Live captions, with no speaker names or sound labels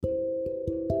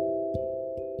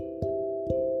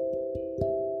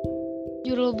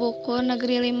Judul buku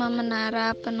Negeri Lima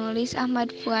Menara, penulis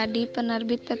Ahmad Fuadi,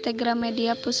 penerbit PT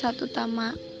Gramedia Pusat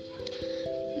Utama.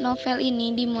 Novel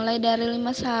ini dimulai dari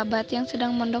 5 sahabat yang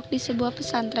sedang mondok di sebuah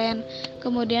pesantren,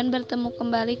 kemudian bertemu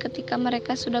kembali ketika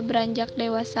mereka sudah beranjak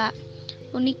dewasa.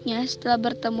 Uniknya, setelah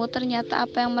bertemu ternyata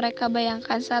apa yang mereka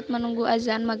bayangkan saat menunggu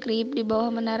azan maghrib di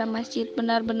bawah menara masjid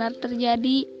benar-benar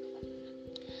terjadi.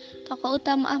 Tokoh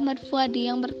utama Ahmad Fuadi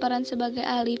yang berperan sebagai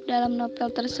Alif dalam novel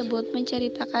tersebut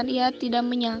menceritakan ia tidak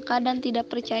menyangka dan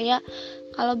tidak percaya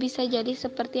kalau bisa jadi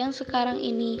seperti yang sekarang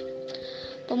ini.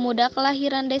 Pemuda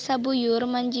kelahiran desa Buyur,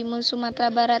 Manjimu, Sumatera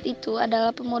Barat itu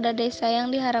adalah pemuda desa yang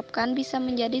diharapkan bisa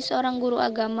menjadi seorang guru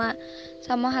agama,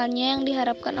 sama halnya yang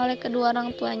diharapkan oleh kedua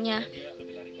orang tuanya.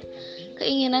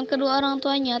 Keinginan kedua orang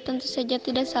tuanya tentu saja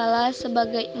tidak salah.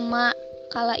 Sebagai emak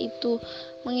kala itu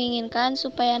menginginkan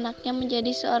supaya anaknya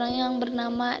menjadi seorang yang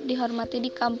bernama, dihormati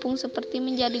di kampung seperti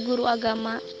menjadi guru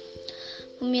agama.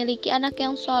 Memiliki anak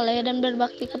yang soleh dan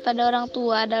berbakti kepada orang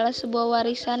tua adalah sebuah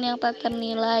warisan yang tak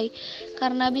ternilai,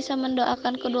 karena bisa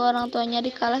mendoakan kedua orang tuanya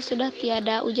dikala sudah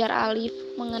tiada, ujar Alif,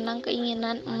 mengenang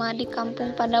keinginan emak di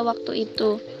kampung pada waktu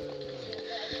itu.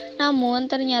 Namun,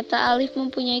 ternyata Alif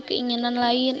mempunyai keinginan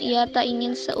lain. Ia tak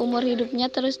ingin seumur hidupnya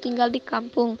terus tinggal di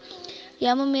kampung.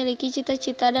 Ia memiliki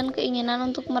cita-cita dan keinginan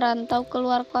untuk merantau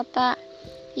keluar kota.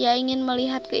 Ia ingin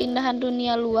melihat keindahan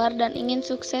dunia luar dan ingin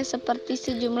sukses seperti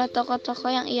sejumlah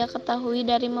tokoh-tokoh yang ia ketahui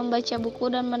dari membaca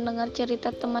buku dan mendengar cerita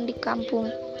teman di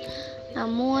kampung.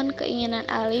 Namun, keinginan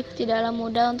Alif tidaklah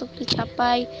mudah untuk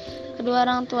dicapai. Kedua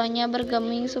orang tuanya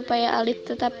bergeming supaya Alif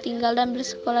tetap tinggal dan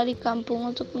bersekolah di kampung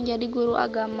untuk menjadi guru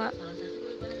agama.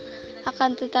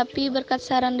 Akan tetapi berkat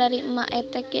saran dari emak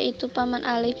Etek, yaitu paman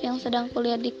Alif yang sedang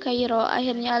kuliah di Kairo,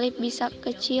 akhirnya Alif bisa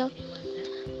kecil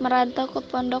merantau ke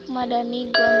Pondok Madani,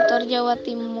 Gontor, Jawa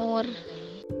Timur.